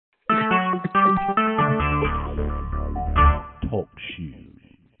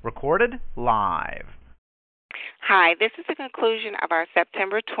Recorded live. Hi, this is the conclusion of our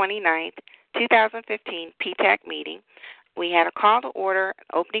September 29th, 2015 PETAC meeting. We had a call to order, an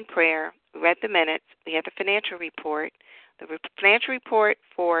opening prayer, we read the minutes, we had the financial report. The financial report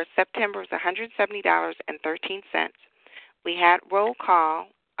for September was $170.13. We had roll call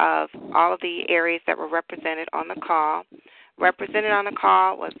of all of the areas that were represented on the call. Represented on the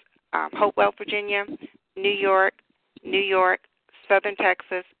call was Hopewell, Virginia, New York, Southern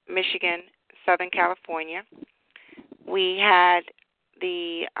Texas, Michigan, Southern California. We had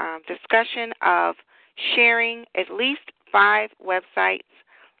the discussion of sharing at least 5 websites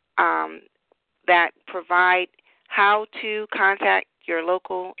that provide how to contact your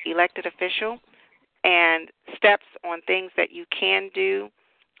local elected official and steps on things that you can do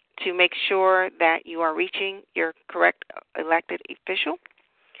to make sure that you are reaching your correct elected official.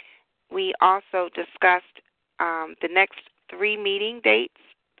 We also discussed the next 3 meeting dates.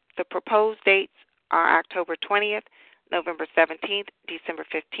 The proposed dates are October 20th, November 17th, December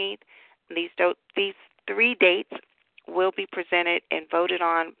 15th. These 3 dates will be presented and voted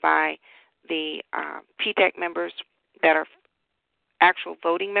on by the PETAC members that are actual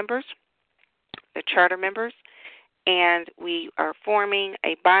voting members, the charter members, and we are forming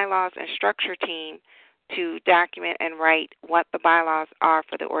a bylaws and structure team to document and write what the bylaws are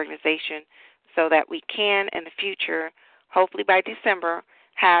for the organization so that we can, in the future, hopefully by December,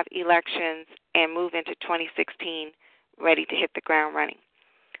 have elections and move into 2016 ready to hit the ground running.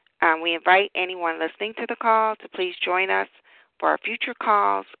 We invite anyone listening to the call to please join us for our future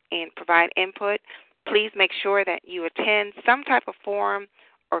calls and provide input. Please make sure that you attend some type of forum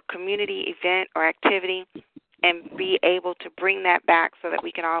or community event or activity and be able to bring that back so that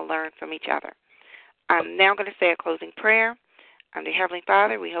we can all learn from each other. I'm now going to say a closing prayer. Dear Heavenly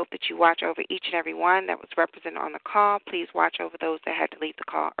Father, we hope that you watch over each and every one that was represented on the call. Please watch over those that had to leave the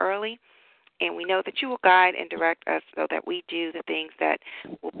call early. And we know that you will guide and direct us so that we do the things that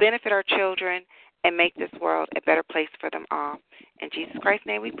will benefit our children and make this world a better place for them all. In Jesus Christ's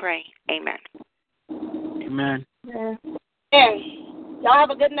name we pray. Amen. Amen. Yeah. Y'all have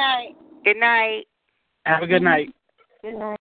a good night. Good night. Have a good night. Good night.